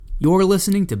You're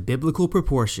listening to Biblical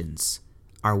Proportions.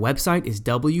 Our website is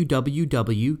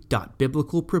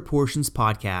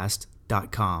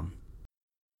www.biblicalproportionspodcast.com.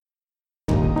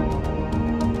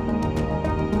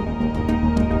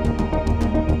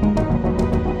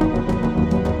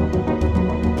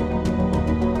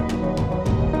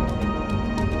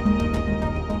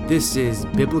 This is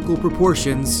Biblical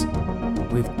Proportions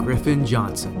with Griffin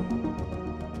Johnson.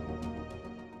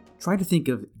 Try to think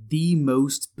of the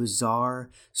most bizarre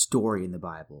story in the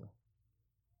Bible.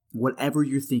 Whatever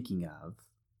you're thinking of,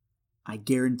 I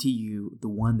guarantee you the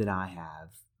one that I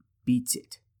have beats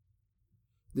it.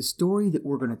 The story that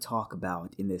we're going to talk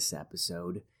about in this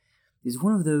episode is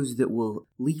one of those that will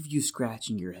leave you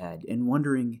scratching your head and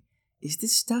wondering, is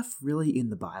this stuff really in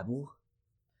the Bible?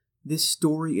 This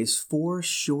story is 4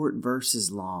 short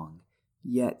verses long,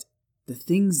 yet the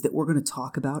things that we're going to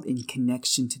talk about in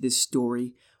connection to this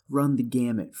story run the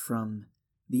gamut from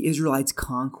the Israelites'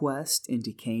 conquest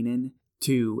into Canaan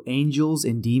to angels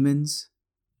and demons,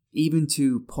 even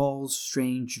to Paul's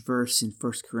strange verse in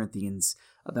 1 Corinthians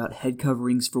about head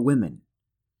coverings for women.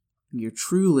 You're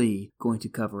truly going to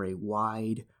cover a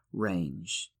wide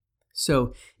range.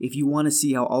 So if you want to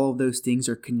see how all of those things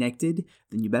are connected,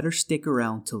 then you better stick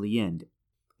around till the end.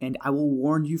 And I will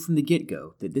warn you from the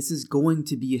get-go that this is going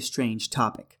to be a strange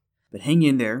topic. But hang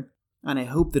in there, and I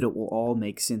hope that it will all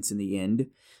make sense in the end.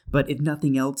 But if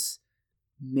nothing else,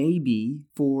 maybe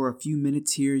for a few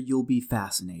minutes here you'll be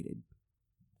fascinated.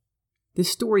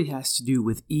 This story has to do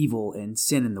with evil and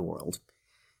sin in the world.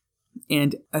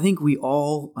 And I think we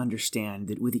all understand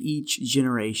that with each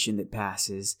generation that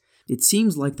passes, it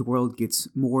seems like the world gets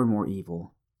more and more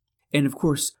evil. And of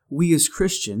course, we as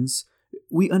Christians,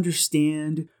 we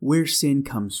understand where sin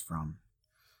comes from.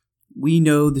 We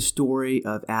know the story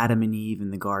of Adam and Eve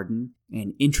in the garden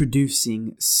and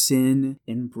introducing sin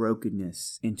and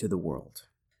brokenness into the world.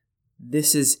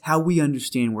 This is how we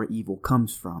understand where evil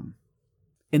comes from.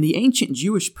 And the ancient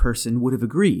Jewish person would have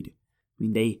agreed. I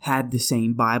mean, they had the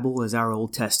same Bible as our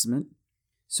Old Testament,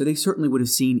 so they certainly would have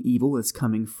seen evil as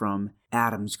coming from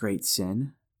Adam's great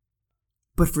sin.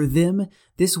 But for them,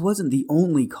 this wasn't the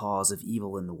only cause of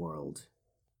evil in the world.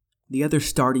 The other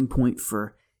starting point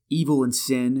for evil and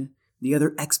sin, the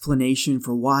other explanation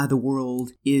for why the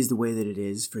world is the way that it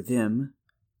is for them,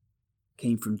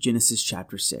 came from Genesis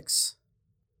chapter 6.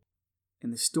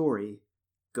 And the story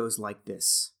goes like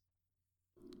this.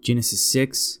 Genesis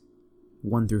 6,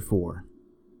 1-4.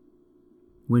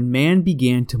 When man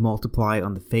began to multiply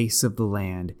on the face of the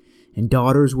land, and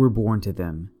daughters were born to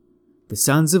them, the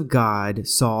sons of God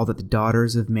saw that the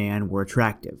daughters of man were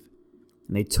attractive,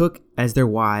 and they took as their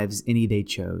wives any they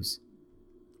chose.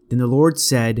 Then the Lord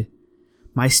said,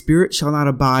 My spirit shall not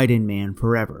abide in man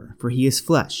forever, for he is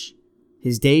flesh.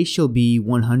 His days shall be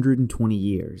 120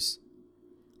 years.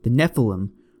 The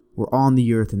Nephilim were on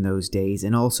the earth in those days,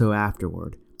 and also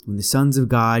afterward, when the sons of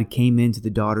God came into the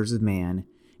daughters of man,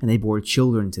 and they bore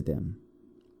children to them.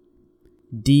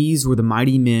 These were the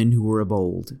mighty men who were of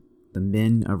old, the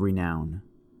men of renown.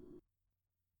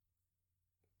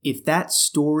 If that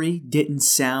story didn't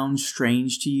sound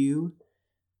strange to you,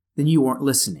 then you weren't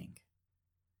listening.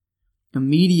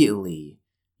 Immediately,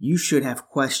 you should have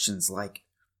questions like,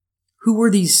 who were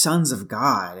these sons of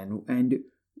God, and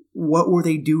what were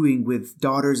they doing with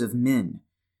daughters of men?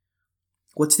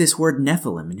 What's this word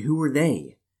Nephilim, and who are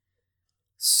they?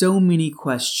 So many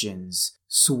questions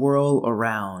swirl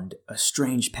around a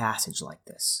strange passage like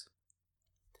this.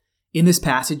 In this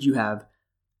passage, you have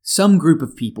some group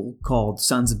of people called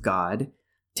sons of God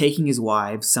taking as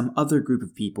wives some other group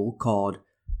of people called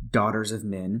daughters of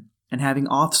men, and having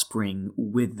offspring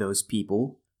with those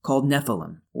people called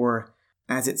Nephilim, or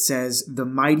as it says, the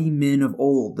mighty men of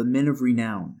old, the men of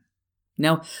renown.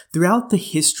 Now, throughout the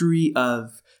history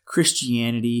of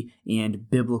Christianity and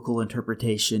biblical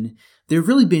interpretation, there have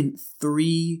really been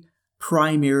 3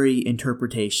 primary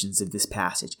interpretations of this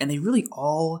passage, and they really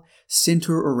all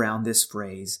center around this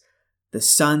phrase, the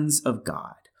sons of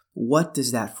God. What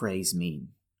does that phrase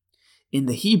mean? In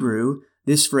the Hebrew,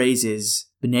 this phrase is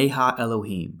B'nai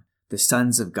Ha-Elohim, the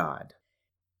sons of God.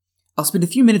 I'll spend a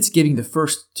few minutes giving the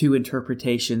first 2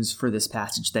 interpretations for this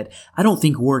passage that I don't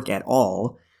think work at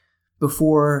all,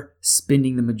 before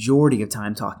spending the majority of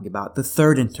time talking about the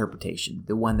third interpretation,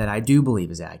 the one that I do believe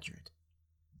is accurate.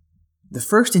 The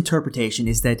first interpretation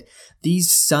is that these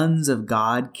sons of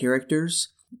God characters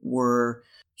were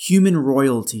human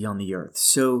royalty on the earth.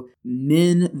 So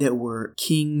men that were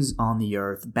kings on the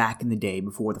earth back in the day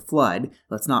before the flood.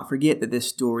 Let's not forget that this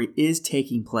story is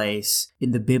taking place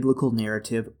in the biblical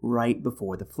narrative right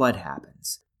before the flood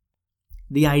happens.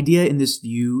 The idea in this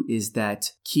view is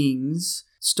that kings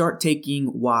start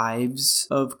taking wives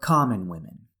of common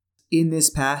women. In this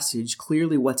passage,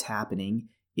 clearly what's happening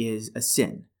is a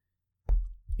sin.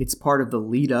 It's part of the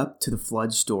lead up to the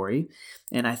flood story,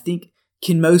 and I think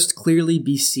can most clearly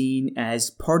be seen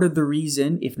as part of the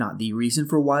reason, if not the reason,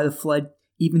 for why the flood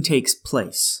even takes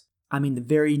place. I mean, the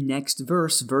very next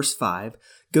verse, verse 5,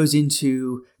 goes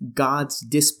into God's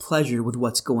displeasure with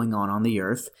what's going on the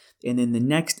earth, and then the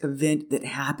next event that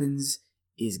happens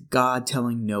is God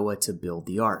telling Noah to build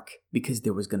the ark, because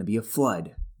there was going to be a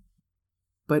flood.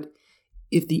 But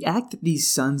if the act that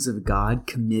these sons of God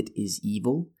commit is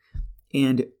evil,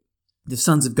 and the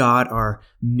sons of God are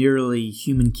merely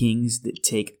human kings that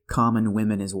take common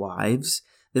women as wives,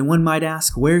 then one might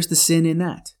ask, where's the sin in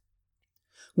that?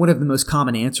 One of the most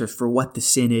common answers for what the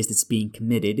sin is that's being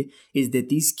committed is that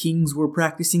these kings were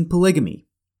practicing polygamy.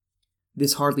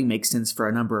 This hardly makes sense for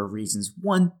a number of reasons.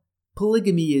 One,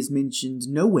 polygamy is mentioned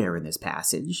nowhere in this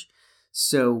passage,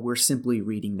 so we're simply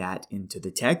reading that into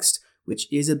the text,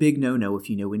 which is a big no-no if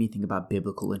you know anything about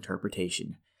biblical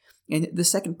interpretation. And the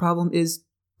second problem is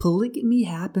polygamy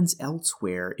happens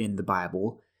elsewhere in the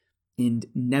Bible and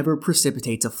never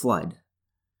precipitates a flood.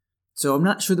 So I'm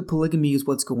not sure that polygamy is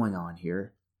what's going on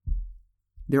here.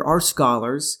 There are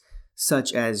scholars,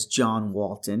 such as John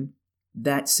Walton,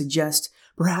 that suggest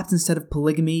perhaps instead of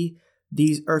polygamy,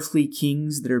 these earthly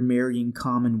kings that are marrying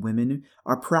common women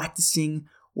are practicing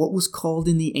what was called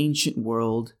in the ancient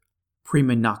world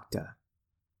prima nocta.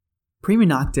 Prima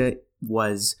nocta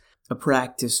was a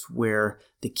practice where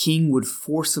the king would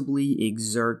forcibly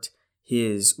exert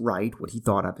his right, what he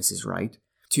thought of as his right,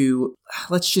 to,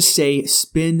 let's just say,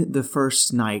 spend the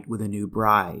first night with a new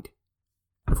bride.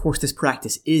 Of course, this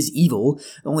practice is evil.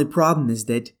 The only problem is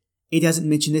that it doesn't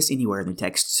mention this anywhere in the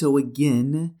text. So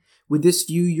again, with this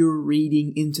view, you're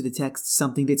reading into the text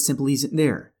something that simply isn't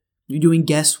there. You're doing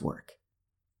guesswork.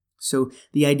 So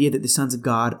the idea that the sons of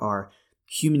God are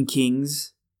human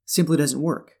kings simply doesn't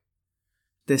work.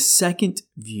 The second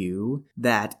view,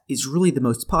 that is really the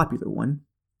most popular one,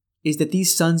 is that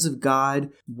these sons of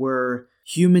God were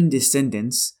human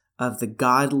descendants of the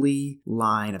godly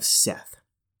line of Seth.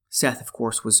 Seth, of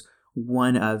course, was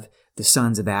one of the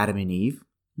sons of Adam and Eve,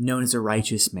 known as a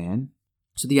righteous man.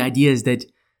 So the idea is that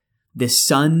the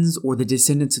sons or the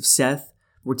descendants of Seth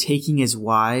were taking as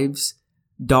wives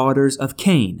daughters of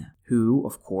Cain, who,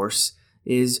 of course,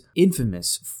 is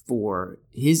infamous for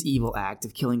his evil act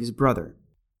of killing his brother.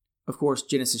 Of course,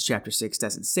 Genesis chapter 6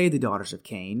 doesn't say the daughters of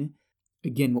Cain.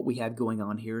 Again, what we have going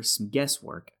on here is some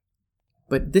guesswork.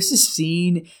 But this is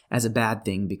seen as a bad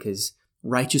thing because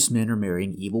righteous men are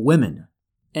marrying evil women.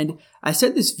 And I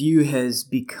said this view has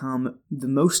become the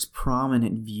most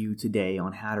prominent view today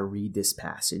on how to read this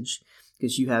passage,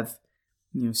 because you have,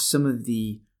 some of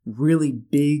the really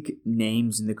big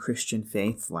names in the Christian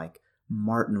faith, like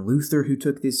Martin Luther, who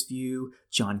took this view,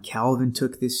 John Calvin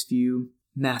took this view,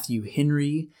 Matthew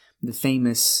Henry, the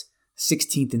famous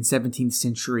 16th and 17th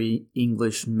century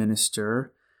English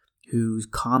minister, whose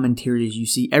commentaries you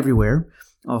see everywhere,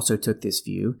 also took this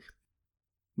view,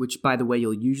 which, by the way,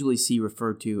 you'll usually see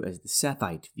referred to as the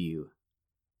Sethite view.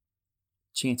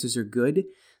 Chances are good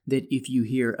that if you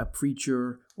hear a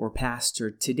preacher or pastor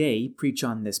today preach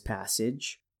on this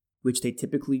passage, which they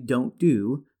typically don't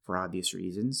do for obvious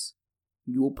reasons,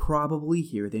 you will probably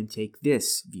hear them take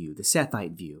this view, the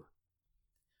Sethite view.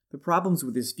 The problems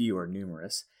with this view are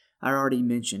numerous. I already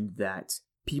mentioned that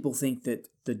people think that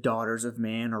the daughters of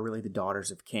man are really the daughters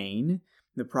of Cain.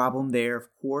 The problem there, of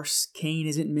course, Cain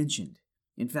isn't mentioned.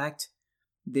 In fact,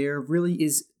 there really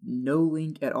is no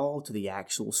link at all to the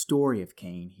actual story of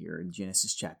Cain here in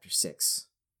Genesis chapter 6.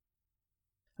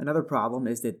 Another problem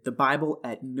is that the Bible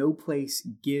at no place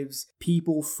gives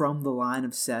people from the line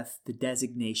of Seth the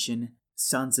designation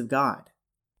sons of God.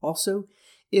 Also,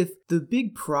 if the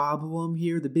big problem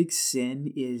here, the big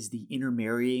sin, is the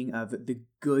intermarrying of the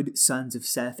good sons of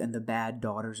Seth and the bad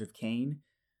daughters of Cain,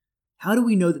 how do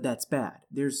we know that that's bad?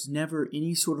 There's never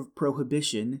any sort of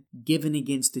prohibition given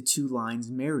against the two lines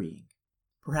marrying.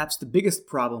 Perhaps the biggest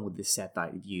problem with this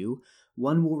Sethite view,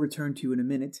 one we'll return to in a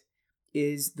minute,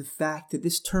 is the fact that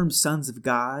this term sons of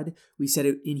God, we said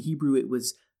it in Hebrew it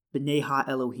was B'nai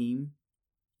Ha-Elohim,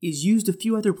 is used a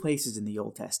few other places in the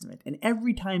Old Testament. And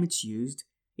every time it's used,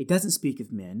 it doesn't speak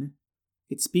of men,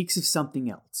 it speaks of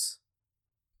something else.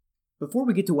 Before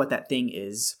we get to what that thing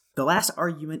is, the last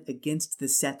argument against the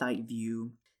Sethite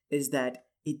view is that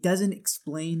it doesn't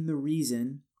explain the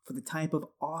reason for the type of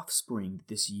offspring that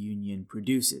this union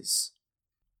produces.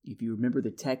 If you remember,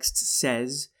 the text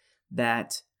says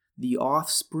that the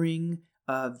offspring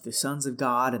of the sons of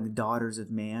God and the daughters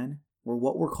of man were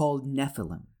what were called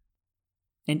Nephilim.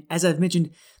 And as I've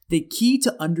mentioned, the key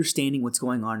to understanding what's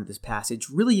going on in this passage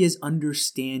really is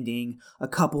understanding a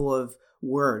couple of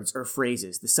words or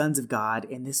phrases, the sons of God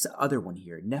and this other one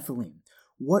here, Nephilim.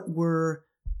 What were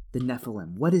the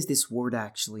Nephilim? What does this word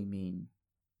actually mean?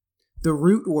 The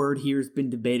root word here has been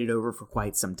debated over for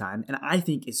quite some time, and I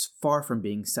think is far from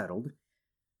being settled.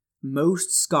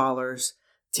 Most scholars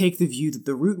take the view that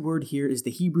the root word here is the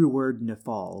Hebrew word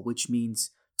nephal, which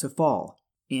means to fall.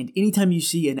 And anytime you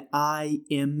see an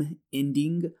I-M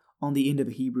ending on the end of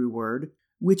a Hebrew word,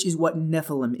 which is what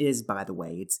Nephilim is, by the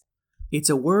way, it's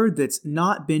a word that's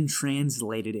not been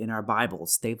translated in our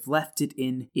Bibles. They've left it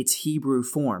in its Hebrew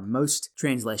form. Most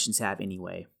translations have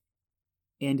anyway.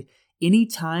 And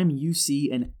anytime you see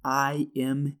an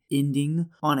I-M ending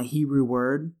on a Hebrew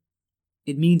word,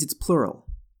 it means it's plural.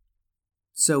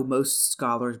 So most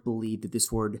scholars believe that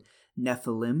this word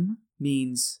Nephilim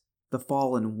means the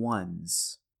fallen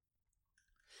ones.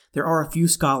 There are a few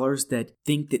scholars that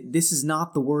think that this is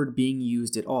not the word being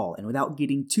used at all. And without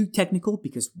getting too technical,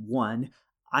 because one,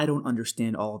 I don't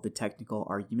understand all of the technical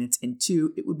arguments, and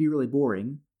two, it would be really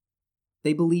boring,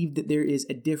 they believe that there is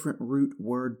a different root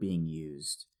word being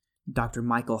used. Dr.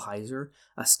 Michael Heiser,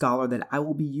 a scholar that I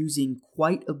will be using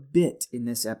quite a bit in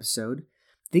this episode,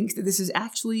 thinks that this is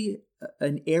actually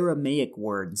an Aramaic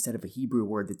word instead of a Hebrew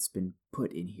word that's been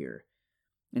put in here.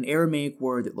 An Aramaic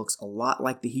word that looks a lot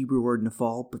like the Hebrew word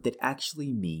nephal, but that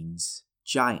actually means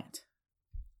giant.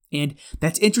 And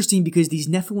that's interesting because these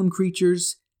Nephilim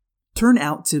creatures turn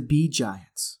out to be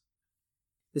giants.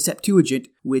 The Septuagint,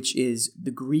 which is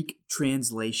the Greek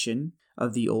translation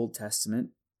of the Old Testament,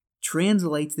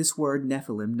 translates this word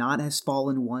Nephilim not as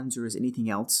fallen ones or as anything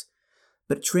else,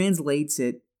 but translates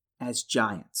it as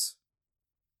giants.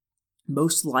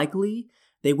 Most likely,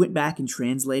 they went back and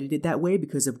translated it that way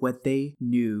because of what they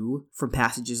knew from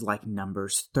passages like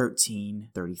Numbers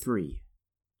 13:33.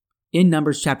 In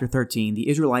Numbers chapter 13, the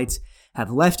Israelites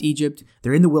have left Egypt,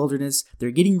 they're in the wilderness,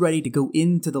 they're getting ready to go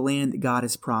into the land that God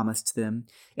has promised them,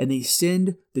 and they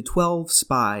send the 12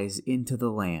 spies into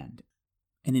the land.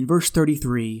 And in verse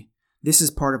 33, this is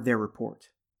part of their report.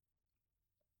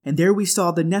 And there we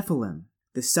saw the Nephilim,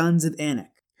 the sons of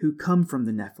Anak, who come from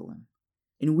the Nephilim.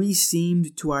 And we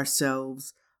seemed to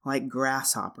ourselves like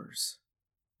grasshoppers,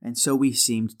 and so we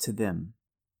seemed to them.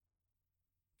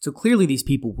 So clearly these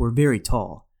people were very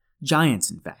tall,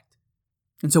 giants in fact.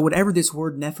 And so whatever this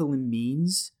word Nephilim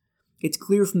means, it's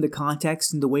clear from the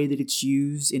context and the way that it's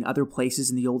used in other places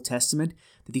in the Old Testament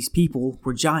that these people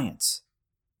were giants.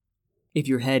 If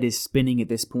your head is spinning at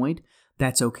this point,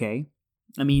 that's okay.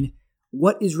 I mean,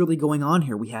 what is really going on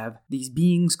here? We have these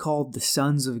beings called the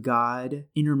sons of God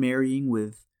intermarrying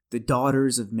with the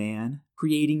daughters of man,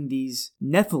 creating these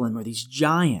Nephilim or these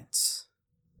giants.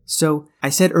 So I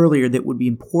said earlier that it would be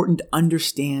important to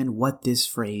understand what this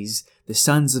phrase, the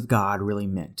sons of God, really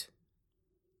meant.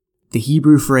 The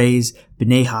Hebrew phrase,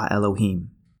 B'nai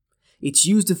Ha-Elohim. It's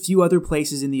used a few other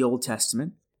places in the Old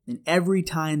Testament, and every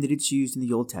time that it's used in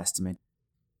the Old Testament,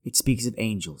 it speaks of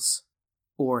angels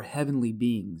or heavenly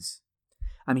beings.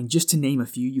 I mean, just to name a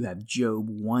few, you have Job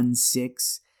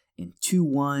 1:6 and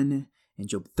 2:1 and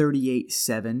Job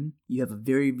 38:7. You have a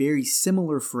very, very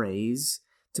similar phrase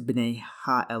to B'nai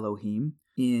Ha-Elohim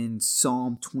in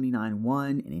Psalm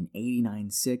 29:1 and in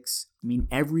 89:6. I mean,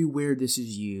 everywhere this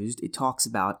is used, it talks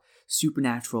about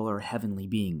supernatural or heavenly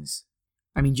beings.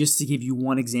 I mean, just to give you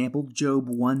one example, Job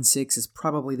 1:6 is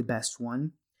probably the best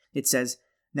one. It says,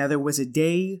 "Now there was a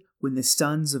day when the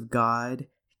sons of God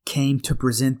came to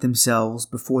present themselves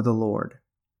before the Lord,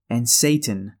 and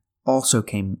Satan also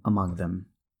came among them."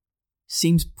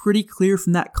 Seems pretty clear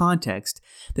from that context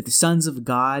that the sons of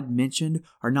God mentioned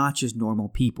are not just normal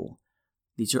people.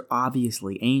 These are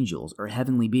obviously angels or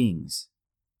heavenly beings.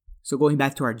 So going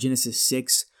back to our Genesis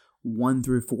 6,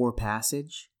 1-4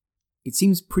 passage, it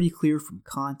seems pretty clear from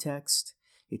context,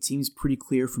 it seems pretty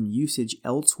clear from usage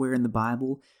elsewhere in the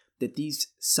Bible that these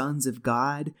sons of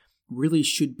God really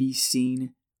should be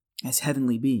seen as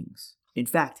heavenly beings. In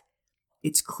fact,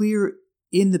 it's clear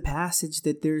in the passage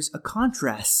that there's a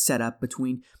contrast set up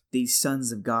between these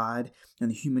sons of God and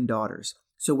the human daughters.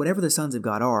 So whatever the sons of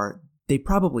God are, they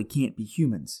probably can't be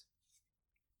humans.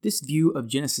 This view of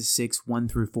Genesis 6,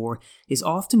 1-4 is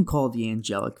often called the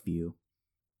angelic view.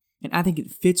 And I think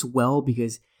it fits well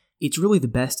because it's really the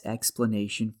best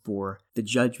explanation for the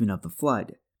judgment of the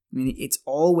flood. I mean, it's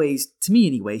always, to me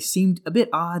anyway, seemed a bit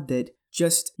odd that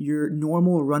just your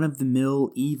normal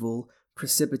run-of-the-mill evil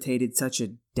precipitated such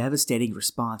a devastating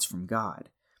response from God.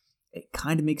 It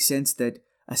kind of makes sense that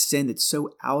a sin that's so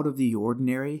out of the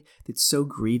ordinary, that's so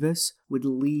grievous, would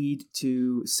lead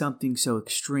to something so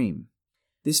extreme.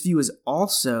 This view is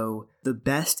also the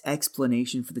best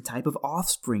explanation for the type of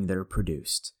offspring that are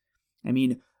produced. I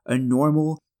mean, a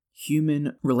normal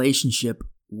human relationship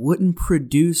wouldn't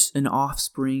produce an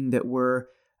offspring that were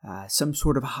some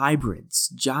sort of hybrids,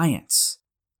 giants.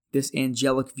 This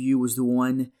angelic view was the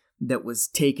one that was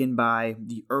taken by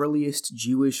the earliest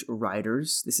Jewish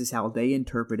writers. This is how they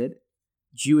interpreted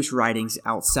Jewish writings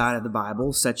outside of the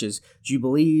Bible, such as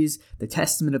Jubilees, the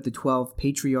Testament of the 12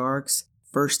 Patriarchs,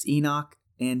 1st Enoch,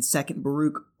 and 2nd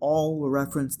Baruch all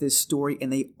reference this story,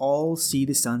 and they all see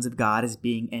the sons of God as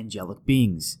being angelic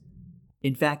beings.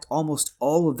 In fact, almost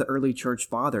all of the early church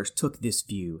fathers took this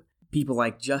view. People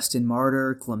like Justin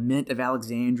Martyr, Clement of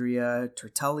Alexandria,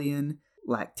 Tertullian,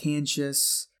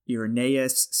 Lactantius,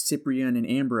 Irenaeus, Cyprian, and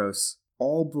Ambrose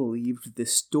all believed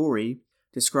this story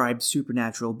described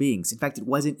supernatural beings. In fact, it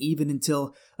wasn't even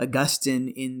until Augustine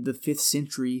in the 5th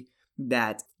century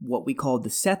that what we call the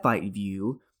Sethite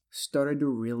view started to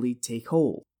really take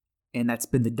hold. And that's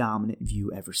been the dominant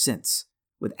view ever since,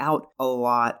 without a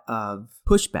lot of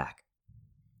pushback.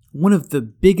 One of the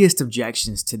biggest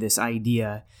objections to this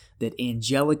idea that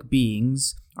angelic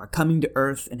beings are coming to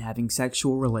earth and having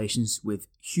sexual relations with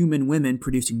human women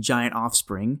producing giant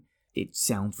offspring, it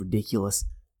sounds ridiculous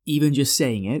even just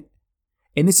saying it,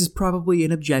 and this is probably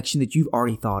an objection that you've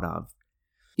already thought of,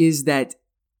 is that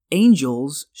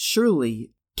angels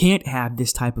surely can't have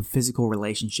this type of physical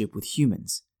relationship with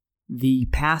humans. The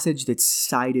passage that's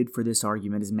cited for this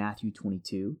argument is Matthew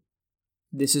 22.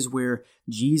 This is where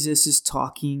Jesus is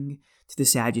talking to the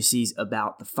Sadducees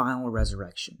about the final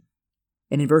resurrection.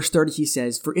 And in verse 30 he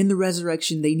says, "For in the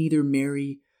resurrection they neither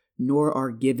marry nor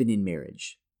are given in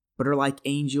marriage, but are like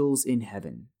angels in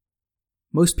heaven."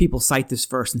 Most people cite this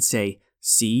verse and say,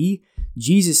 see,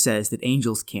 Jesus says that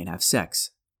angels can't have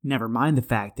sex. Never mind the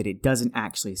fact that it doesn't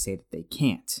actually say that they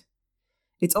can't.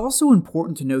 It's also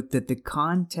important to note that the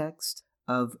context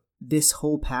of this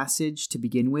whole passage to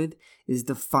begin with is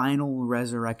the final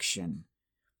resurrection.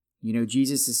 You know,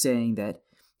 Jesus is saying that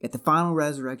at the final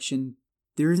resurrection,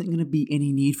 there isn't going to be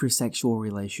any need for sexual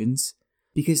relations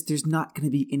because there's not going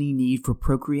to be any need for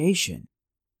procreation.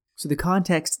 So the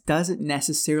context doesn't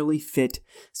necessarily fit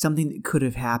something that could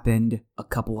have happened a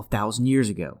couple of thousand years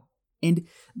ago. And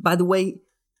by the way,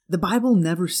 the Bible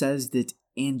never says that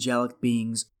angelic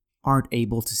beings aren't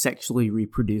able to sexually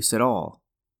reproduce at all.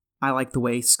 I like the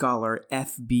way scholar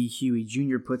F.B. Huey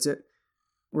Jr. puts it,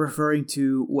 referring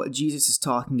to what Jesus is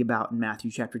talking about in Matthew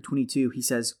chapter 22. He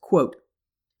says, quote,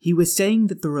 "He was saying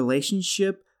that the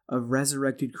relationship of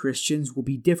resurrected Christians will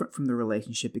be different from the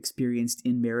relationship experienced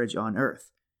in marriage on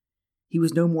earth. He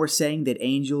was no more saying that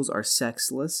angels are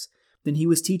sexless than he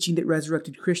was teaching that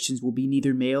resurrected Christians will be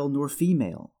neither male nor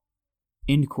female."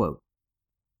 End quote.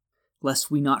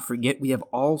 Lest we not forget, we have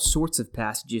all sorts of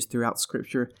passages throughout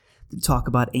Scripture that talk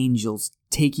about angels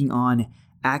taking on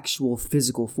actual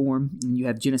physical form. And you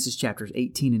have Genesis chapters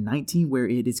 18 and 19, where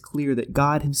it is clear that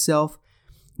God himself,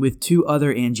 with two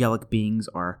other angelic beings,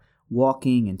 are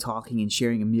walking and talking and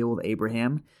sharing a meal with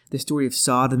Abraham. The story of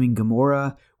Sodom and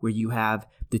Gomorrah, where you have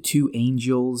the two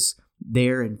angels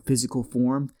there in physical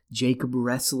form, Jacob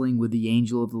wrestling with the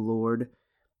angel of the Lord.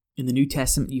 In the New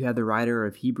Testament, you have the writer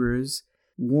of Hebrews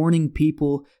warning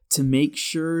people to make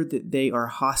sure that they are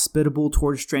hospitable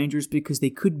towards strangers because they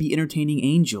could be entertaining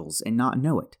angels and not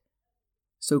know it.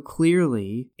 So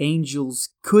clearly, angels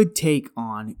could take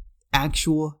on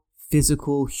actual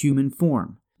physical human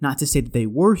form. Not to say that they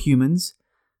were humans,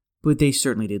 but they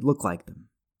certainly did look like them.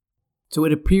 So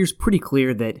it appears pretty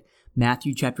clear that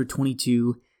Matthew chapter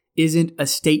 22 isn't a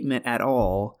statement at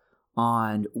all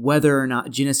on whether or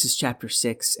not Genesis chapter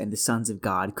 6 and the sons of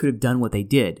God could have done what they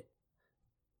did.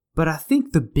 But I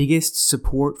think the biggest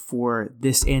support for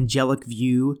this angelic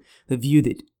view, the view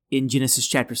that in Genesis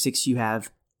chapter 6 you have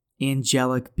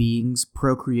angelic beings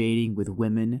procreating with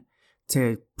women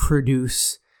to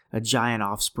produce a giant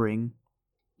offspring,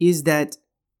 is that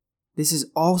this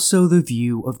is also the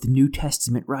view of the New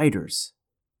Testament writers.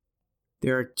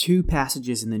 There are two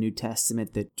passages in the New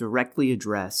Testament that directly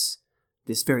address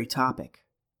this very topic.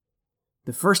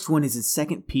 The first one is in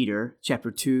 2 Peter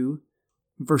chapter 2,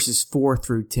 verses 4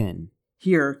 through 10.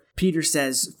 Here, Peter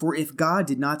says, "For if God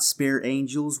did not spare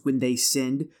angels when they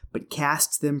sinned, but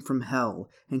cast them from hell,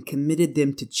 and committed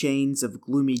them to chains of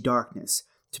gloomy darkness,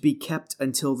 to be kept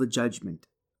until the judgment.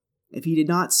 If he did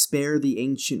not spare the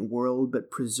ancient world,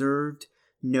 but preserved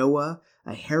Noah,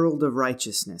 a herald of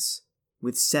righteousness,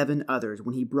 with 7 others,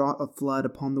 when he brought a flood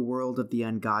upon the world of the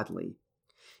ungodly.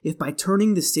 If by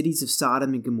turning the cities of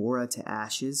Sodom and Gomorrah to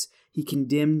ashes, he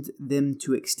condemned them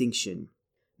to extinction,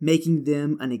 making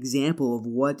them an example of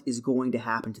what is going to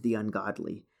happen to the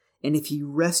ungodly. and if he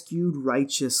rescued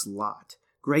righteous Lot,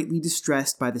 greatly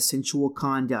distressed by the sensual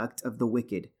conduct of the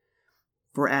wicked.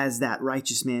 For as that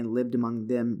righteous man lived among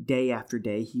them day after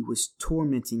day, he was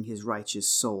tormenting his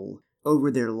righteous soul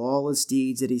over their lawless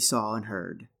deeds that he saw and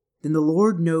heard. Then the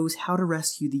Lord knows how to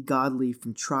rescue the godly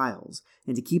from trials,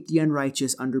 and to keep the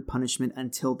unrighteous under punishment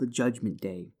until the judgment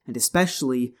day, and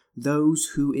especially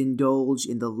those who indulge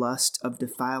in the lust of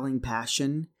defiling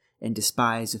passion and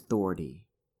despise authority.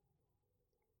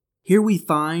 Here we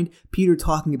find Peter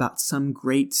talking about some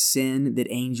great sin that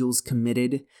angels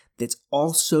committed that's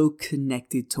also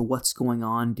connected to what's going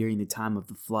on during the time of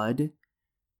the flood.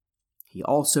 He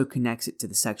also connects it to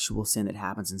the sexual sin that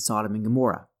happens in Sodom and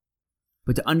Gomorrah.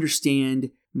 But to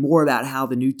understand more about how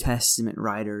the New Testament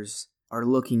writers are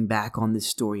looking back on this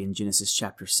story in Genesis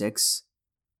chapter 6,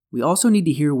 we also need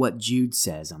to hear what Jude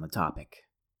says on the topic.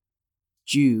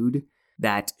 Jude,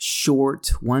 that short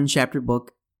one-chapter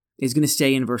book, is going to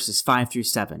stay in verses 5 through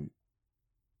 7.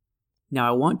 Now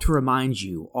I want to remind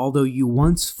you, although you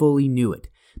once fully knew it,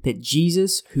 that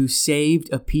Jesus, who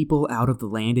saved a people out of the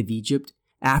land of Egypt,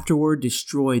 afterward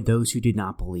destroyed those who did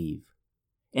not believe.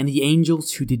 And the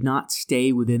angels who did not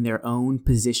stay within their own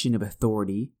position of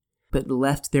authority, but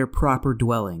left their proper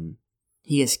dwelling,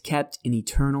 he has kept in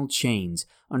eternal chains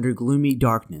under gloomy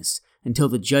darkness until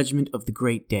the judgment of the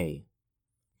great day.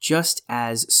 Just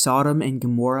as Sodom and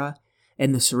Gomorrah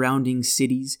and the surrounding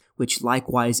cities, which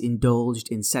likewise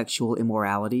indulged in sexual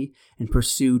immorality and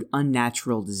pursued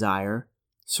unnatural desire,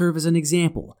 serve as an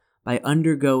example by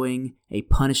undergoing a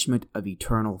punishment of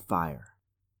eternal fire.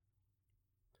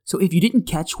 So if you didn't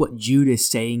catch what Jude is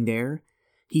saying there,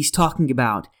 he's talking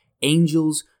about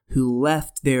angels who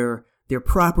left their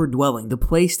proper dwelling, the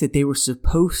place that they were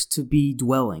supposed to be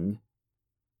dwelling,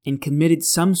 and committed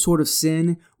some sort of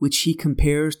sin which he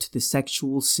compares to the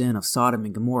sexual sin of Sodom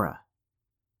and Gomorrah.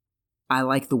 I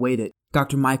like the way that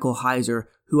Dr. Michael Heiser,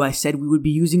 who I said we would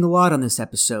be using a lot on this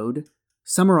episode,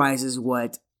 summarizes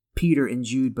what Peter and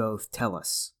Jude both tell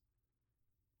us.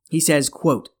 He says,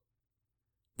 quote,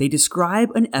 "They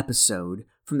describe an episode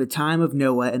from the time of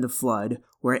Noah and the flood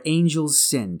where angels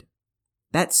sinned.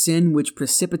 That sin which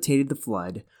precipitated the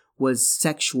flood was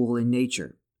sexual in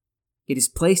nature. It is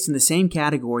placed in the same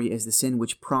category as the sin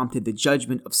which prompted the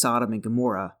judgment of Sodom and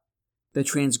Gomorrah. The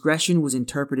transgression was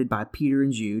interpreted by Peter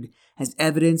and Jude as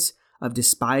evidence of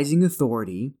despising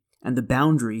authority and the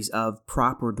boundaries of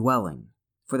proper dwelling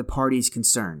for the parties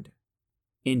concerned."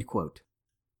 End quote.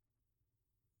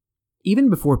 Even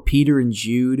before Peter and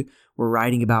Jude were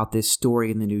writing about this story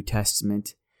in the New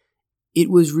Testament, it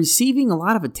was receiving a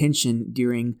lot of attention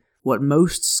during what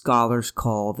most scholars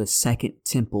call the Second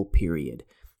Temple period.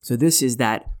 So this is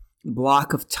that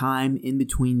block of time in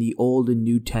between the Old and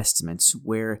New Testaments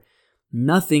where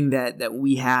nothing that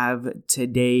we have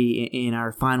today in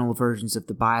our final versions of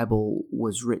the Bible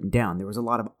was written down. There was a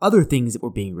lot of other things that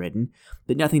were being written,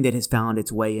 but nothing that has found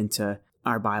its way into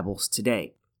our Bibles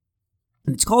today.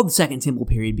 And it's called the Second Temple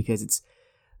period because it's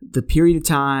the period of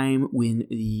time when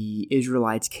the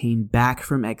Israelites came back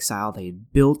from exile. They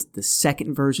had built the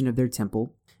second version of their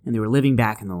temple, and they were living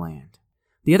back in the land.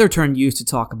 The other term used to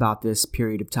talk about this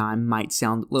period of time might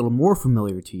sound a little more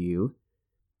familiar to you.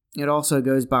 It also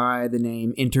goes by the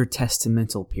name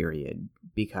intertestamental period,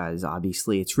 because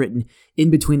obviously it's written in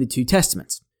between the two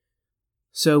testaments.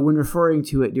 So when referring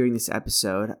to it during this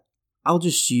episode, I'll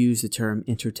just use the term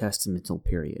intertestamental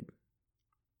period.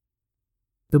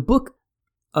 The book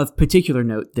of particular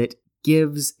note that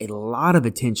gives a lot of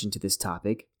attention to this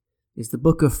topic is the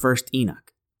book of 1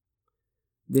 Enoch.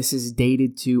 This is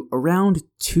dated to around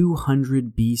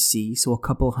 200 BC, so a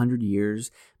couple hundred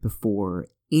years before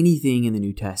anything in the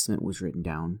New Testament was written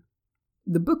down.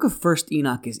 The book of 1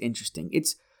 Enoch is interesting.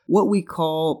 It's what we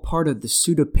call part of the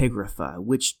pseudepigrapha,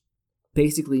 which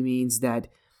basically means that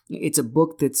it's a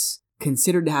book that's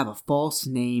considered to have a false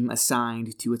name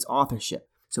assigned to its authorship.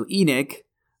 So Enoch,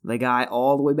 the guy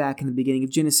all the way back in the beginning of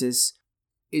Genesis,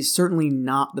 is certainly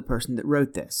not the person that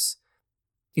wrote this.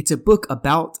 It's a book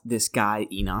about this guy,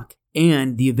 Enoch,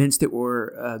 and the events that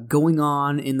were going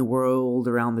on in the world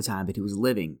around the time that he was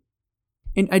living.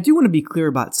 And I do want to be clear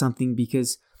about something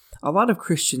because a lot of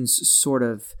Christians sort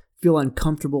of feel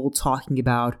uncomfortable talking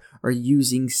about or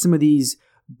using some of these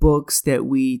books that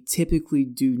we typically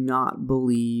do not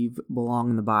believe belong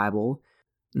in the Bible.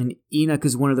 And Enoch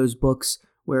is one of those books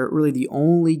where really the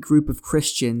only group of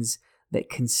Christians that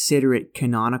consider it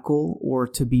canonical or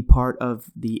to be part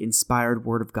of the inspired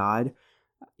Word of God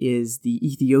is the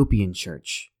Ethiopian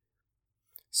church.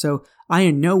 So I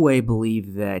in no way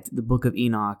believe that the book of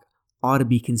Enoch ought to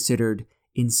be considered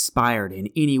inspired in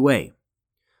any way.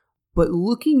 But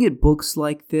looking at books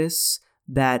like this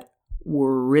that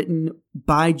were written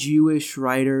by Jewish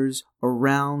writers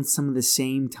around some of the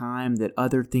same time that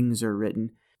other things are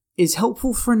written is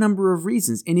helpful for a number of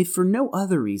reasons. And if for no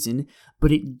other reason,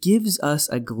 but it gives us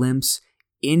a glimpse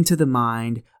into the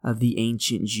mind of the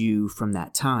ancient Jew from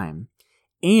that time.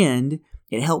 And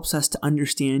it helps us to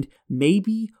understand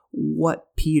maybe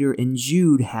what Peter and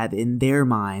Jude have in their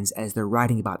minds as they're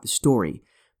writing about the story,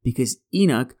 because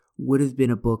Enoch would have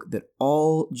been a book that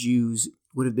all Jews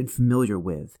would have been familiar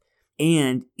with,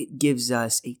 and it gives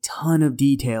us a ton of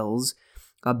details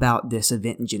about this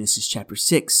event in Genesis chapter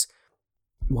 6.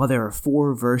 While there are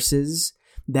 4 verses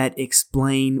that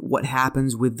explain what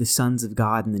happens with the sons of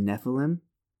God and the Nephilim,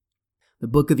 the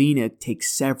book of Enoch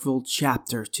takes several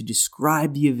chapters to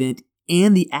describe the event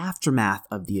and the aftermath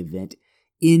of the event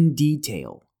in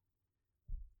detail.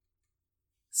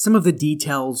 Some of the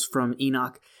details from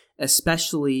Enoch,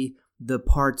 especially the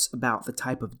parts about the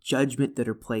type of judgment that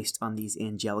are placed on these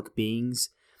angelic beings,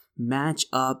 match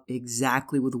up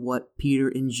exactly with what Peter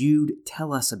and Jude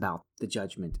tell us about the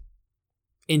judgment.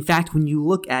 In fact, when you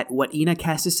look at what Enoch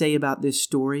has to say about this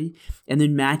story and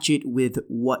then match it with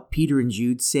what Peter and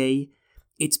Jude say,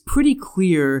 it's pretty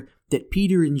clear that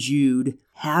Peter and Jude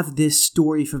have this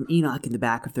story from Enoch in the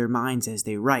back of their minds as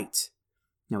they write.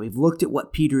 Now, we've looked at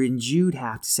what Peter and Jude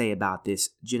have to say about this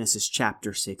Genesis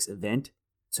chapter 6 event,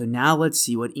 so now let's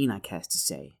see what Enoch has to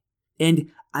say.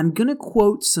 And I'm going to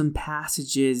quote some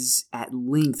passages at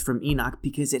length from Enoch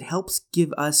because it helps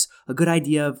give us a good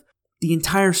idea of the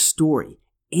entire story,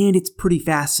 and it's pretty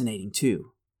fascinating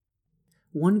too.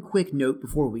 One quick note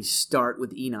before we start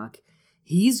with Enoch.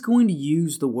 He's going to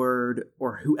use the word,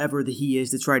 or whoever he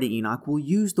is that's writing Enoch will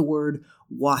use the word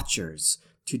watchers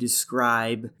to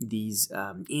describe these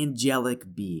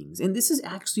angelic beings. And this is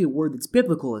actually a word that's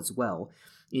biblical as well.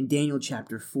 In Daniel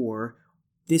chapter 4,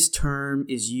 this term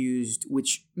is used,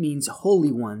 which means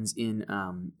holy ones in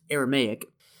Aramaic.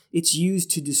 It's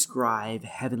used to describe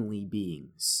heavenly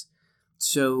beings.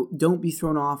 So don't be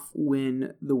thrown off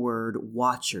when the word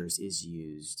watchers is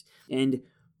used. And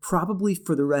probably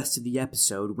for the rest of the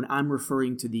episode, when I'm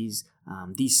referring to these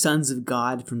sons of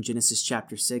God from Genesis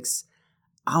chapter 6,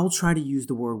 I'll try to use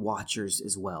the word watchers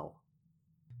as well.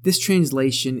 This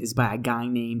translation is by a guy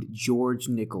named George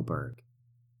Nickelberg.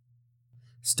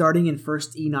 Starting in 1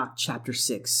 Enoch chapter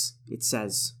 6, it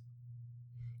says,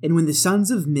 "And when the sons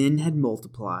of men had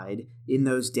multiplied, in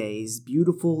those days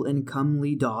beautiful and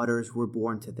comely daughters were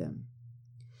born to them.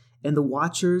 And the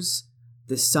watchers,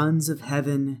 the sons of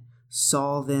heaven,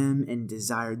 saw them and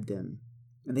desired them.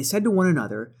 And they said to one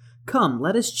another, Come,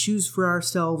 let us choose for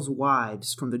ourselves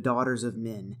wives from the daughters of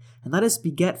men, and let us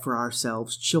beget for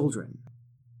ourselves children.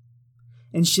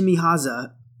 And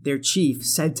Shemihazah, their chief,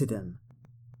 said to them,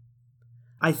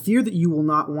 I fear that you will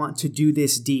not want to do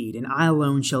this deed, and I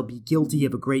alone shall be guilty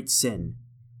of a great sin.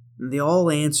 And they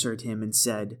all answered him and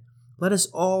said, Let us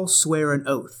all swear an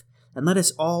oath, and let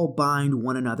us all bind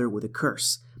one another with a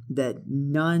curse, that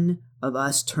none of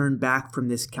us turn back from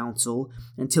this counsel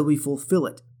until we fulfill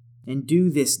it, and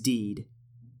do this deed.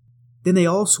 Then they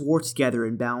all swore together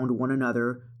and bound one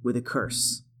another with a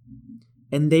curse.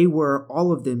 And they were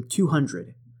all of them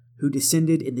 200, who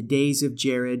descended in the days of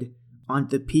Jared on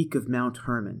the peak of Mount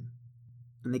Hermon.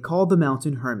 And they called the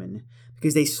mountain Hermon,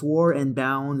 because they swore and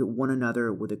bound one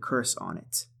another with a curse on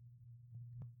it."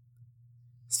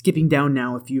 Skipping down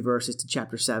now a few verses to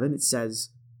chapter 7, it says,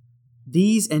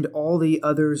 "These and all the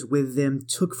others with them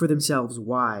took for themselves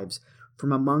wives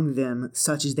from among them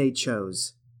such as they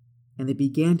chose, and they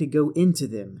began to go into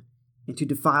them, and to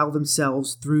defile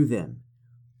themselves through them,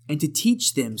 and to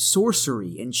teach them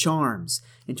sorcery and charms,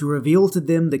 and to reveal to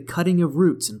them the cutting of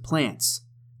roots and plants.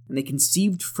 And they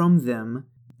conceived from them,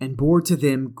 and bore to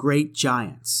them great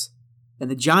giants. And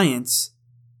the giants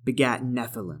begat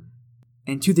Nephilim.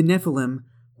 And to the Nephilim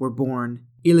were born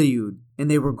Eliud, and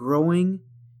they were growing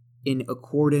in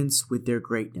accordance with their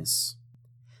greatness.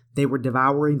 They were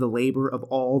devouring the labor of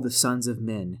all the sons of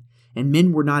men, and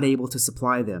men were not able to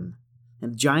supply them.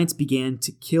 And the giants began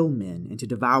to kill men and to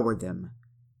devour them.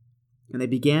 And they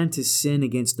began to sin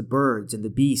against the birds and the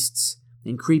beasts,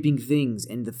 and creeping things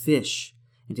and the fish,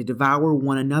 and to devour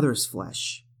one another's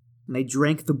flesh. And they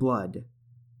drank the blood.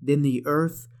 Then the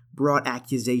earth brought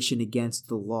accusation against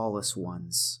the lawless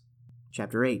ones."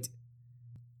 Chapter 8.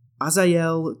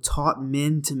 "Azazel taught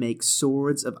men to make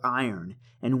swords of iron,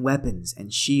 and weapons,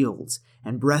 and shields,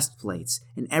 and breastplates,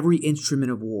 and every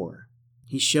instrument of war.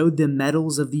 He showed them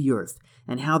metals of the earth,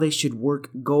 and how they should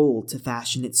work gold to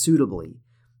fashion it suitably,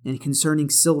 and concerning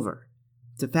silver,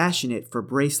 to fashion it for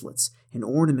bracelets and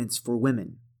ornaments for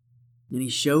women. And he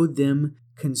showed them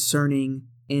concerning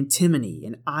antimony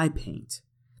and eye paint,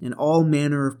 and all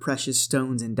manner of precious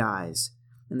stones and dyes.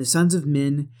 And the sons of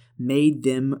men made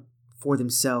them for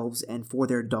themselves and for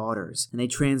their daughters, and they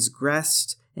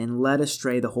transgressed and led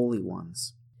astray the holy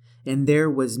ones. And there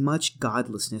was much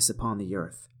godlessness upon the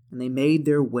earth, and they made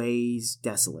their ways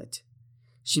desolate.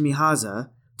 Shemihaza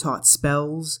taught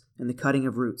spells and the cutting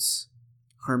of roots.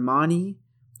 Harmani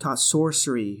taught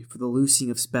sorcery for the loosing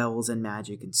of spells and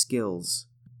magic and skills.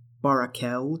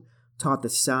 Barakel taught the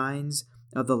signs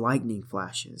of the lightning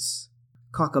flashes.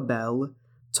 Kokabel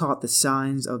taught the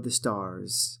signs of the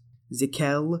stars.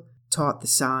 Zekel taught the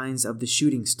signs of the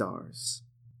shooting stars.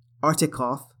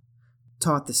 Artekoth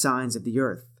taught the signs of the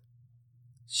earth.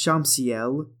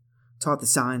 Shamsiel taught the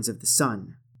signs of the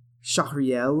sun.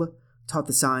 Shahriel taught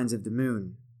the signs of the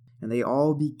moon. And they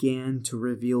all began to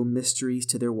reveal mysteries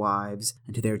to their wives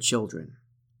and to their children.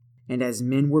 And as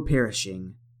men were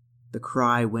perishing, the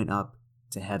cry went up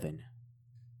to heaven.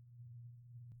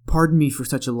 Pardon me for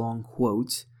such a long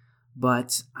quote,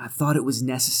 but I thought it was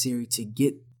necessary to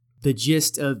get the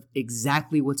gist of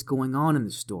exactly what's going on in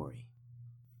the story.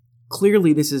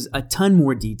 Clearly, this is a ton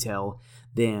more detail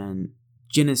than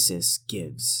Genesis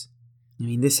gives. I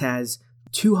mean, this has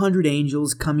 200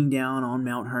 angels coming down on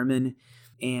Mount Hermon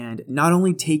and not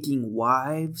only taking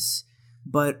wives,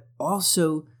 but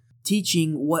also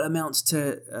teaching what amounts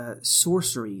to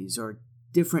sorceries or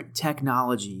different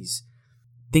technologies,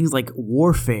 things like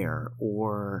warfare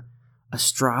or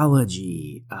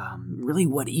astrology, really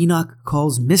what Enoch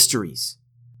calls mysteries.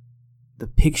 The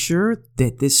picture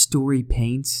that this story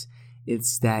paints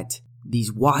is that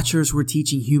these watchers were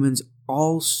teaching humans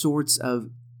all sorts of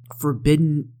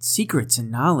forbidden secrets and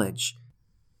knowledge.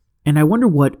 And I wonder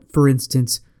what, for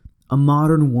instance, a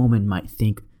modern woman might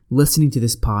think listening to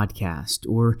this podcast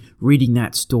or reading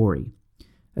that story,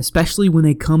 especially when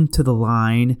they come to the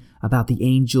line about the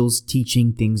angels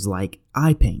teaching things like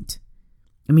eye paint.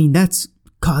 I mean, that's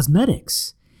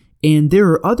cosmetics. And there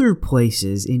are other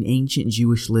places in ancient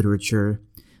Jewish literature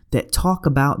that talk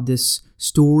about this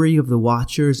story of the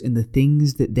Watchers and the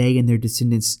things that they and their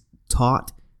descendants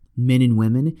taught men and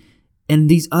women. And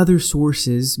these other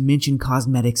sources mention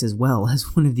cosmetics as well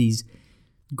as one of these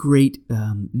great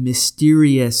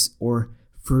mysterious or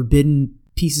forbidden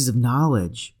pieces of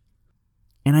knowledge.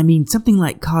 And I mean something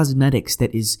like cosmetics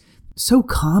that is so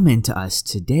common to us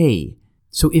today.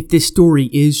 So if this story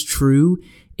is true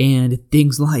and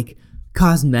things like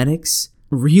cosmetics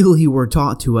really were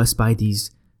taught to us by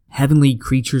these heavenly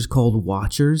creatures called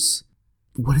Watchers,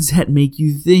 what does that make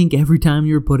you think every time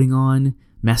you're putting on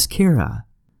mascara?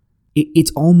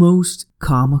 It's almost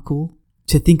comical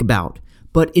to think about,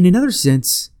 but in another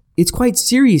sense, it's quite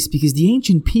serious because the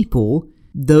ancient people,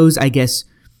 those, I guess,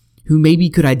 who maybe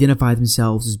could identify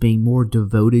themselves as being more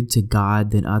devoted to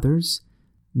God than others,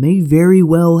 may very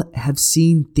well have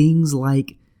seen things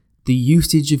like the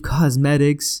usage of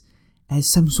cosmetics as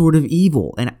some sort of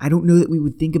evil. And I don't know that we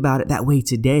would think about it that way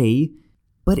today,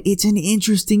 but it's an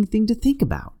interesting thing to think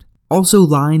about. Also,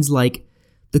 lines like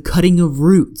the cutting of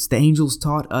roots. The angels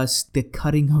taught us the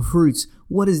cutting of roots.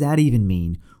 What does that even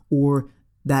mean? Or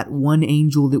that one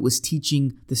angel that was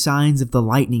teaching the signs of the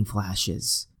lightning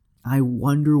flashes. I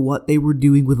wonder what they were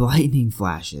doing with lightning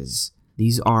flashes.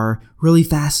 These are really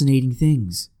fascinating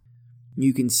things.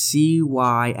 You can see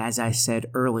why, as I said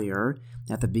earlier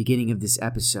at the beginning of this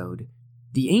episode,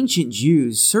 the ancient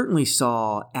Jews certainly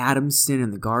saw Adam's sin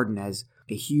in the garden as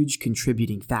a huge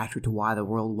contributing factor to why the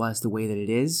world was the way that it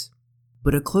is.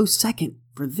 But a close second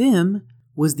for them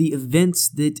was the events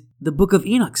that the book of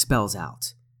Enoch spells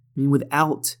out. I mean,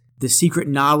 without the secret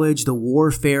knowledge, the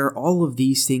warfare, all of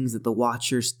these things that the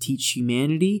Watchers teach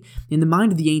humanity, in the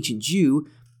mind of the ancient Jew,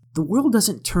 the world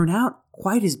doesn't turn out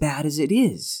quite as bad as it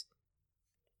is.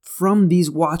 From these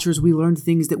Watchers, we learned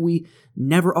things that we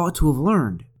never ought to have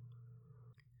learned.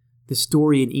 The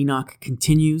story in Enoch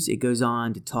continues. It goes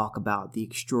on to talk about the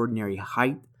extraordinary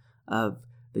height of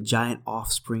the giant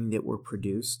offspring that were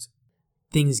produced.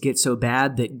 Things get so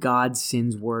bad that God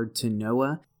sends word to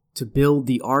Noah to build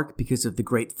the ark because of the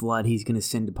great flood he's going to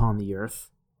send upon the earth.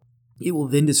 It will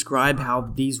then describe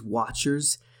how these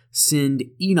Watchers send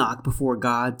Enoch before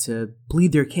God to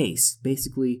plead their case,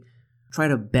 basically try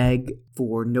to beg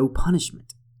for no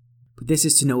punishment. But this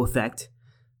is to no effect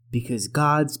because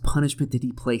God's punishment that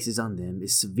he places on them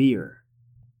is severe.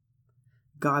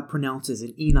 God pronounces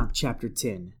in Enoch chapter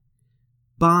 10,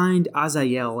 "Bind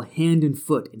Azazel hand and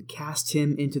foot and cast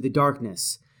him into the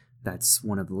darkness." That's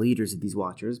one of the leaders of these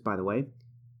Watchers, by the way.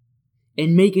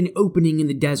 "And make an opening in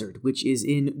the desert, which is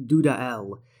in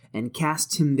Dudael, and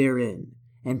cast him therein,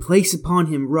 and place upon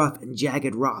him rough and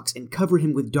jagged rocks, and cover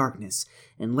him with darkness,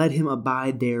 and let him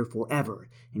abide there forever,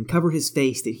 and cover his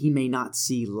face that he may not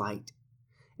see light.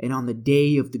 And on the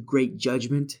day of the great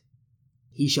judgment,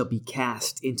 he shall be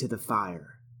cast into the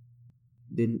fire.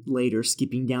 Then later,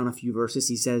 skipping down a few verses,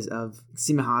 he says of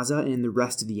Simhaza and the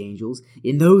rest of the angels,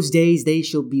 in those days they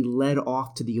shall be led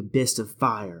off to the abyss of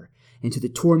fire, and to the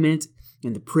torment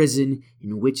and the prison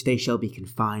in which they shall be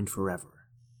confined forever.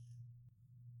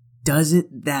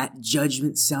 Doesn't that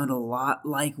judgment sound a lot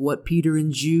like what Peter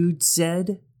and Jude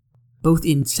said? Both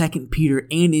in 2 Peter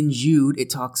and in Jude, it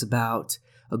talks about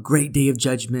a great day of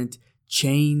judgment,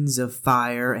 chains of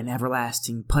fire, and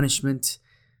everlasting punishment.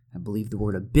 I believe the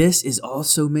word abyss is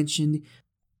also mentioned.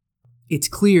 It's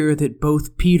clear that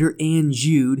both Peter and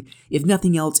Jude, if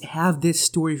nothing else, have this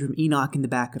story from Enoch in the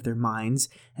back of their minds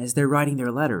as they're writing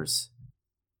their letters.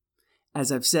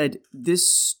 As I've said,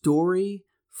 this story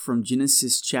from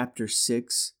Genesis chapter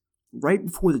 6, right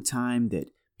before the time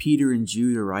that Peter and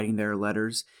Jude are writing their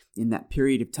letters, in that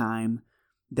period of time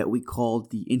that we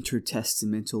called the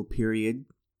intertestamental period,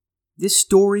 this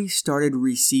story started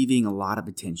receiving a lot of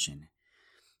attention.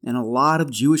 And a lot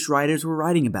of Jewish writers were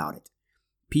writing about it.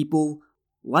 People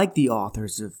like the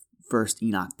authors of 1st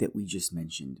Enoch that we just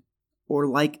mentioned, or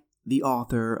like the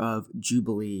author of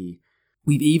Jubilee.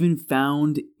 We've even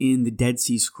found in the Dead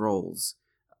Sea Scrolls,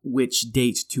 which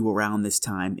dates to around this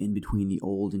time in between the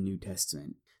Old and New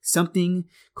Testament, something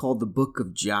called the Book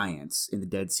of Giants in the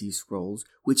Dead Sea Scrolls,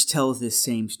 which tells this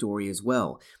same story as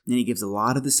well. And it gives a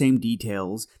lot of the same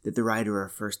details that the writer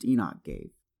of 1st Enoch gave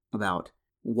about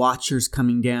watchers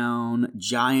coming down,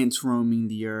 giants roaming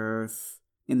the earth,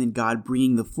 and then God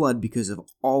bringing the flood because of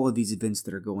all of these events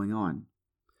that are going on.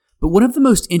 But one of the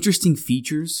most interesting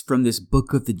features from this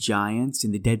Book of the Giants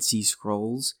in the Dead Sea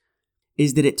Scrolls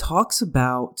is that it talks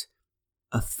about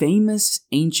a famous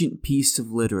ancient piece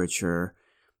of literature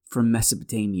from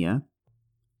Mesopotamia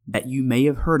that you may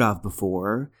have heard of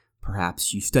before.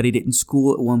 Perhaps you studied it in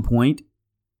school at one point.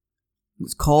 It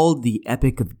was called the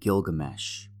Epic of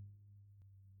Gilgamesh.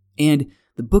 And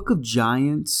the Book of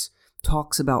Giants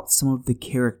talks about some of the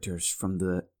characters from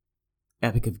the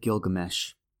Epic of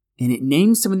Gilgamesh. And it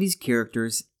names some of these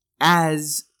characters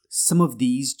as some of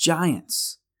these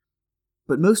giants.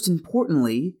 But most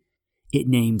importantly, it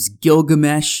names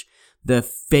Gilgamesh, the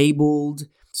fabled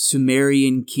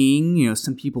Sumerian king.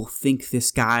 Some people think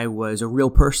this guy was a real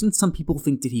person. Some people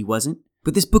think that he wasn't.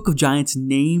 But this Book of Giants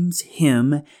names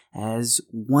him as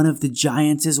one of the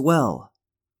giants as well.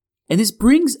 And this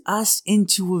brings us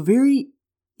into a very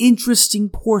interesting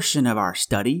portion of our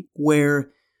study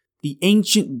where the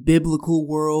ancient biblical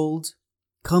world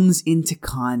comes into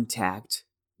contact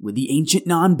with the ancient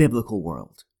non-biblical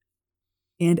world.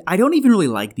 And I don't even really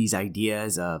like these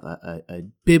ideas of a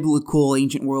biblical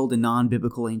ancient world and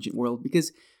non-biblical ancient world,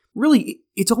 because really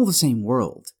it's all the same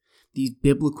world. These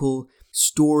biblical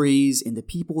stories and the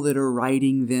people that are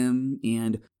writing them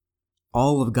and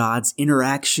all of God's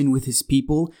interaction with his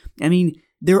people,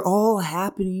 they're all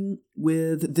happening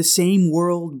with the same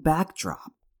world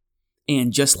backdrop.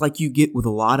 And just like you get with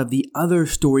a lot of the other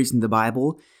stories in the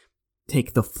Bible,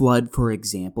 take the flood, for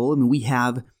example. We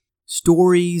have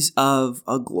stories of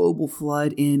a global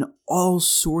flood in all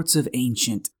sorts of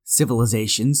ancient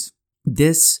civilizations.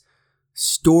 This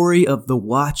story of the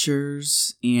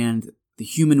Watchers and the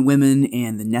human women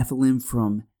and the Nephilim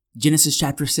from Genesis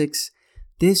chapter 6,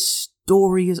 this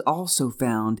story is also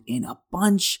found in a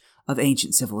bunch of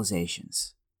ancient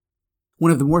civilizations.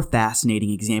 One of the more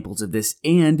fascinating examples of this,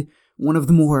 and one of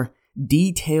the more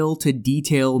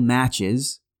detail-to-detail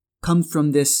matches, comes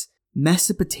from this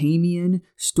Mesopotamian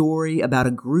story about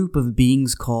a group of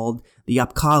beings called the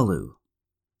Apkallu.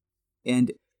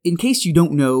 And in case you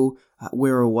don't know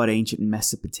where or what ancient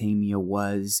Mesopotamia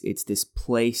was, it's this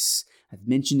place, I've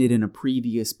mentioned it in a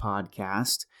previous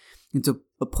podcast, it's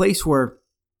a place where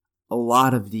a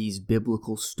lot of these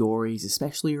biblical stories,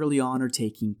 especially early on, are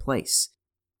taking place.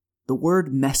 The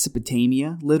word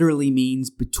Mesopotamia literally means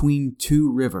between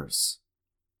two rivers.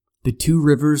 The two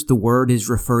rivers the word is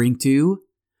referring to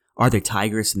are the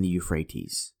Tigris and the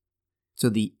Euphrates. So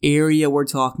the area we're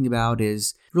talking about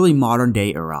is really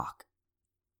modern-day Iraq.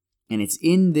 And it's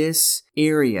in this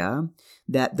area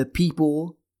that the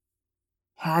people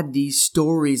had these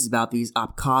stories about these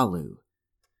Apkallu.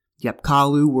 The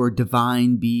Apkallu were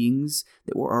divine beings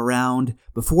that were around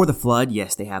before the flood.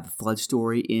 Yes, they have the flood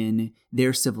story in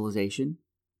their civilization.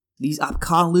 These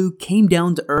Apkallu came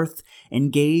down to earth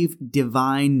and gave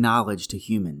divine knowledge to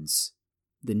humans.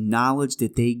 The knowledge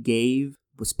that they gave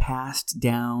was passed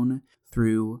down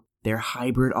through their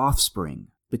hybrid offspring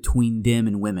between them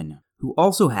and women, who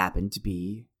also happened to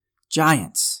be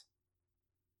giants.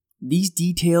 These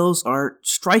details are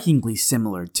strikingly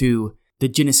similar to the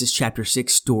Genesis chapter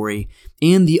 6 story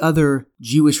and the other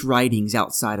Jewish writings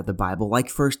outside of the Bible, like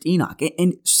 1st Enoch.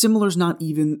 And similar is not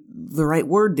even the right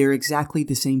word. They're exactly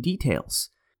the same details.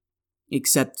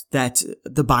 Except that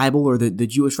the Bible or the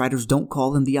Jewish writers don't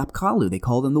call them the Apkallu. They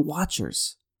call them the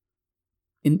Watchers.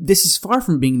 And this is far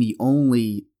from being the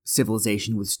only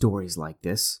civilization with stories like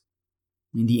this.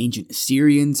 I mean, the ancient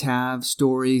Assyrians have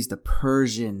stories, the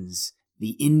Persians,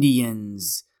 the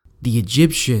Indians, the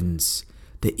Egyptians,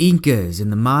 the Incas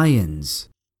and the Mayans.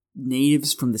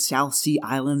 Natives from the South Sea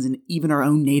Islands and even our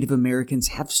own Native Americans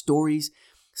have stories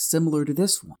similar to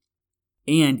this one.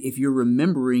 And if you're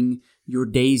remembering your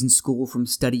days in school from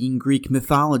studying Greek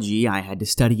mythology, I had to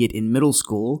study it in middle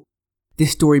school,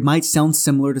 this story might sound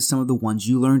similar to some of the ones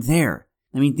you learned there.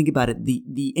 I mean, think about it.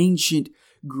 The ancient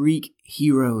Greek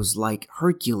heroes like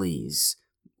Hercules,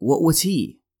 what was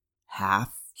he?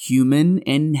 Half human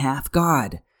and half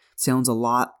god. Sounds a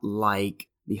lot like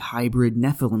the hybrid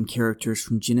Nephilim characters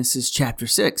from Genesis chapter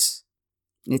 6.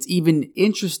 It's even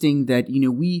interesting that,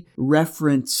 we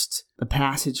referenced a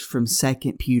passage from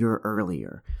 2 Peter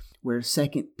earlier, where 2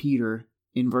 Peter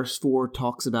in verse 4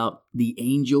 talks about the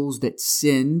angels that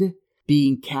sinned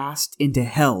being cast into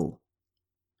hell.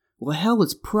 Well, hell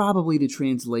is probably the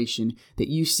translation that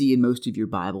you see in most of your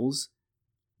Bibles,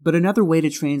 but another way to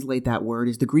translate that word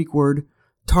is the Greek word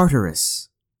Tartarus.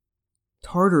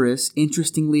 Tartarus,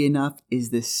 interestingly enough,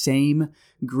 is the same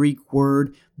Greek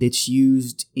word that's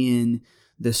used in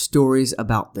the stories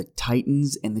about the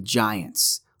Titans and the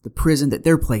giants, the prison that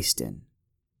they're placed in.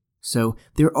 So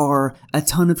there are a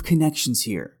ton of connections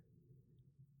here.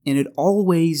 And it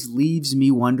always leaves me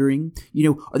wondering,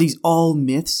 are these all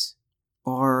myths?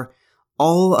 Are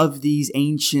all of these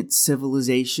ancient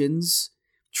civilizations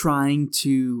trying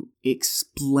to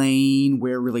explain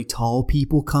where really tall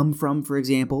people come from, for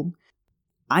example?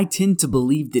 I tend to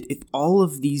believe that if all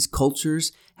of these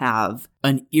cultures have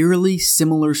an eerily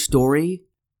similar story,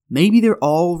 maybe they're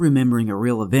all remembering a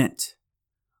real event,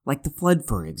 like the flood,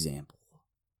 for example.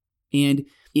 And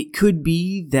it could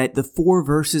be that the 4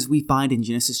 verses we find in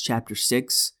Genesis chapter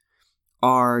 6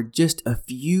 are just a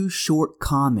few short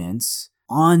comments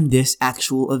on this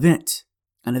actual event.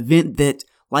 An event that,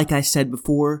 like I said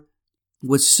before,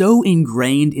 was so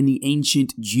ingrained in the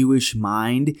ancient Jewish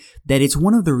mind that it's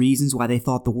one of the reasons why they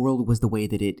thought the world was the way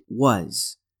that it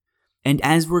was. And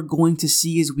as we're going to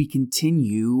see as we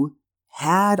continue,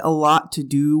 had a lot to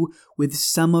do with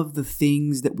some of the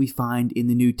things that we find in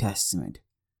the New Testament.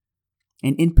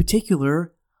 And in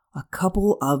particular, a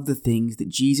couple of the things that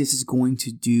Jesus is going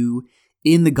to do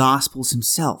in the Gospels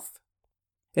himself.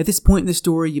 At this point in the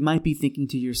story, you might be thinking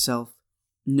to yourself,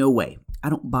 no way, I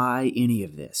don't buy any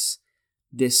of this.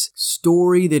 This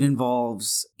story that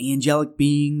involves angelic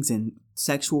beings and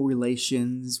sexual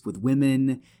relations with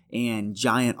women and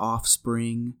giant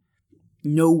offspring.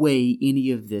 No way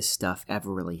any of this stuff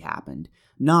ever really happened.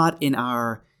 Not in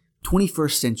our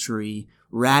 21st century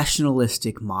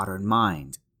rationalistic modern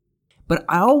mind. But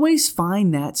I always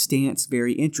find that stance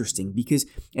very interesting because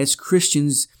as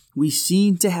Christians, we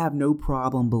seem to have no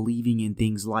problem believing in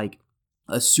things like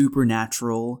a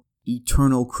supernatural,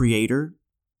 eternal creator,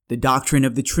 the doctrine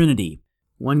of the Trinity,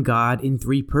 one God in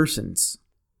 3 persons,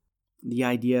 the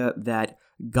idea that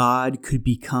God could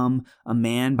become a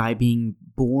man by being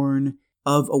born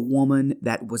of a woman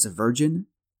that was a virgin,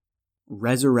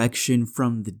 resurrection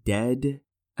from the dead.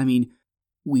 I mean,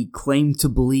 we claim to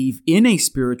believe in a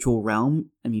spiritual realm.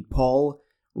 I mean, Paul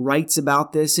writes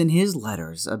about this in his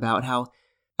letters, about how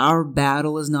our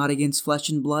battle is not against flesh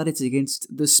and blood, it's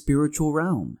against the spiritual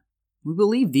realm. We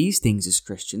believe these things as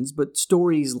Christians, but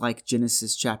stories like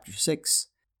Genesis chapter 6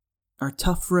 are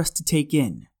tough for us to take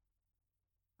in.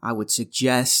 I would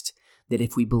suggest that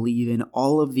if we believe in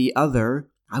all of the other,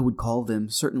 I would call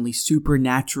them certainly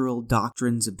supernatural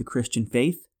doctrines of the Christian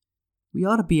faith, we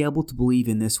ought to be able to believe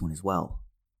in this one as well.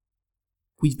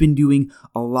 We've been doing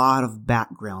a lot of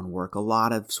background work, a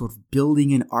lot of sort of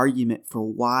building an argument for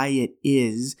why it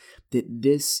is that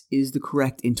this is the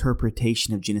correct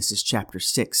interpretation of Genesis chapter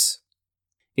 6.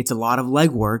 It's a lot of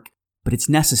legwork, but it's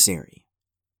necessary.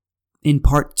 In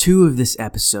part 2 of this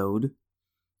episode,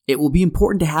 it will be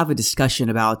important to have a discussion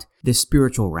about the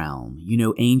spiritual realm,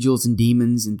 angels and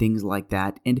demons and things like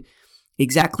that, and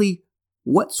exactly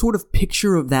what sort of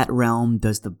picture of that realm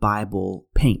does the Bible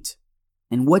paint?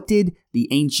 And what did the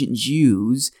ancient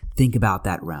Jews think about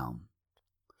that realm?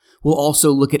 We'll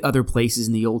also look at other places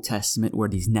in the Old Testament where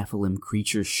these Nephilim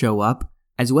creatures show up,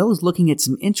 as well as looking at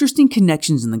some interesting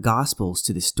connections in the Gospels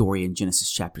to this story in Genesis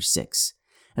chapter 6,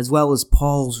 as well as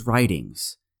Paul's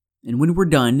writings. And when we're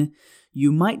done,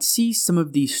 you might see some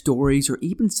of these stories or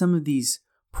even some of these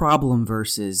problem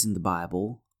verses in the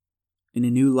Bible in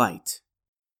a new light.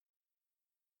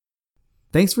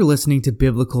 Thanks for listening to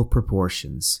Biblical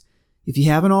Proportions. If you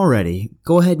haven't already,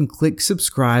 go ahead and click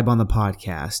subscribe on the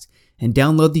podcast and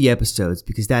download the episodes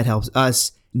because that helps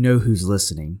us know who's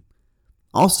listening.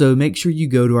 Also, make sure you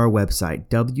go to our website,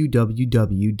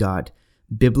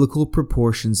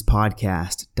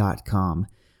 www.biblicalproportionspodcast.com,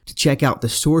 to check out the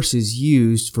sources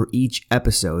used for each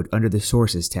episode under the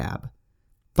Sources tab.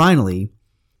 Finally,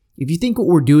 if you think what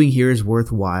we're doing here is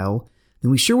worthwhile,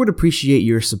 then we sure would appreciate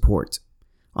your support.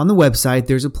 On the website,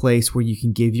 there's a place where you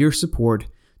can give your support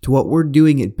to what we're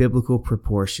doing at Biblical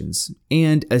Proportions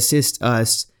and assist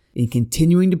us in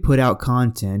continuing to put out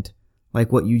content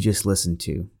like what you just listened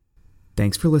to.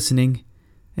 Thanks for listening,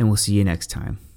 and we'll see you next time.